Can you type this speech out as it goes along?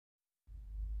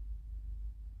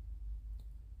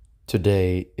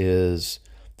Today is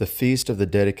the feast of the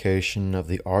dedication of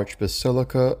the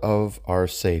Archbasilica of our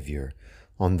Savior,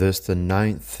 on this the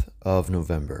 9th of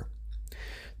November.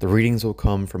 The readings will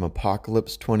come from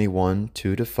Apocalypse 21,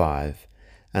 2-5,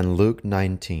 and Luke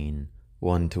 19,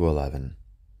 1-11.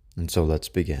 And so let's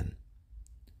begin.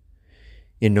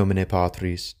 In nomine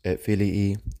Patris et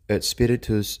Filii et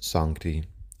Spiritus Sancti.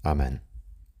 Amen.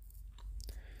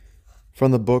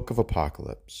 From the book of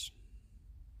Apocalypse.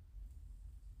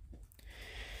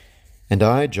 And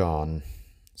I, John,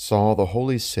 saw the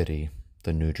holy city,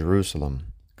 the New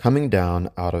Jerusalem, coming down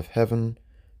out of heaven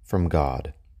from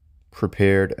God,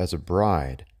 prepared as a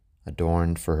bride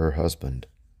adorned for her husband.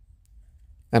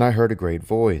 And I heard a great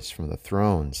voice from the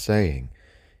throne saying,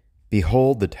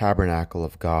 Behold the tabernacle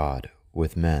of God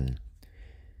with men,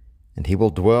 and he will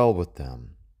dwell with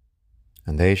them,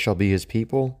 and they shall be his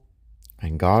people,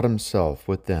 and God himself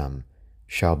with them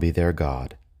shall be their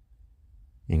God.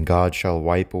 And God shall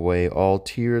wipe away all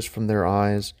tears from their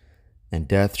eyes, and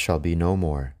death shall be no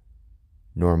more,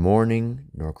 nor mourning,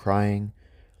 nor crying,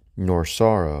 nor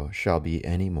sorrow shall be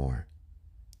any more,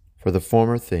 for the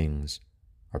former things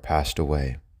are passed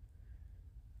away.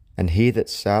 And he that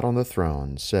sat on the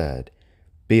throne said,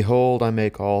 Behold, I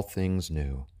make all things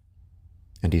new.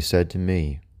 And he said to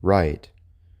me, Write,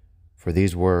 for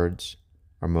these words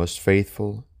are most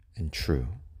faithful and true.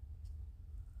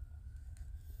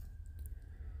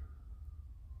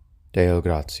 Deo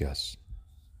gratias.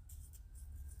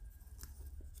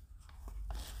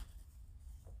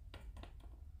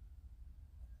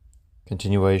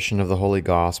 Continuation of the Holy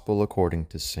Gospel according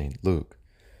to St. Luke.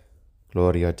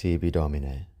 Gloria tibi,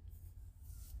 Domine.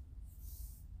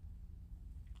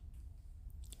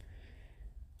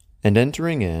 And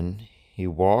entering in, he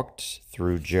walked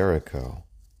through Jericho.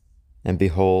 And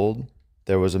behold,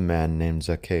 there was a man named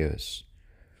Zacchaeus,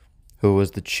 who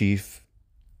was the chief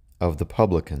of the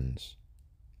publicans,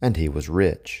 and he was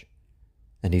rich.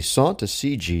 And he sought to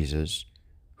see Jesus,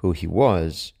 who he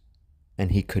was,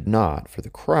 and he could not for the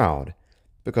crowd,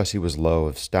 because he was low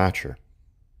of stature.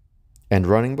 And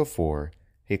running before,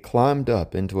 he climbed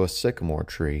up into a sycamore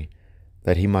tree,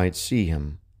 that he might see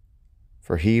him,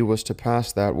 for he was to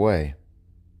pass that way.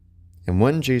 And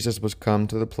when Jesus was come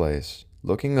to the place,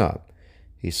 looking up,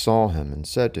 he saw him, and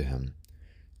said to him,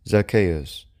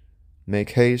 Zacchaeus,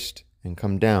 make haste and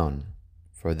come down,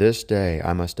 for this day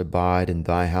I must abide in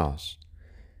thy house.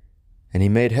 And he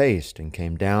made haste, and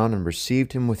came down, and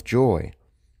received him with joy.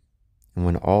 And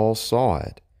when all saw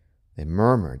it, they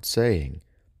murmured, saying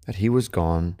that he was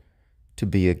gone to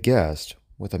be a guest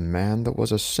with a man that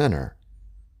was a sinner.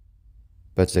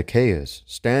 But Zacchaeus,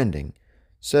 standing,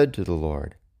 said to the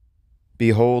Lord,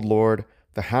 Behold, Lord,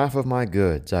 the half of my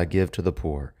goods I give to the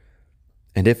poor,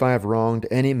 and if I have wronged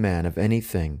any man of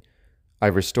anything, I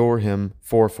restore him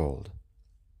fourfold.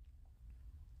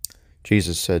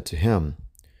 Jesus said to him,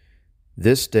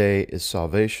 This day is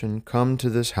salvation come to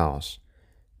this house,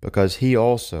 because he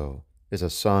also is a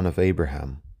son of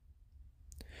Abraham.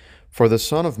 For the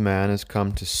Son of Man is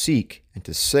come to seek and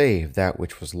to save that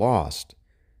which was lost.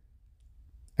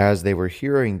 As they were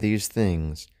hearing these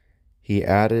things, he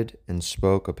added and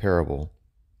spoke a parable,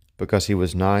 because he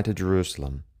was nigh to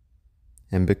Jerusalem,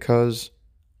 and because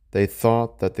they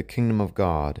thought that the kingdom of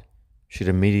God should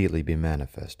immediately be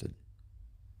manifested.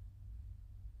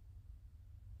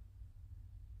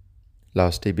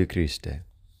 Laus tibi Christe.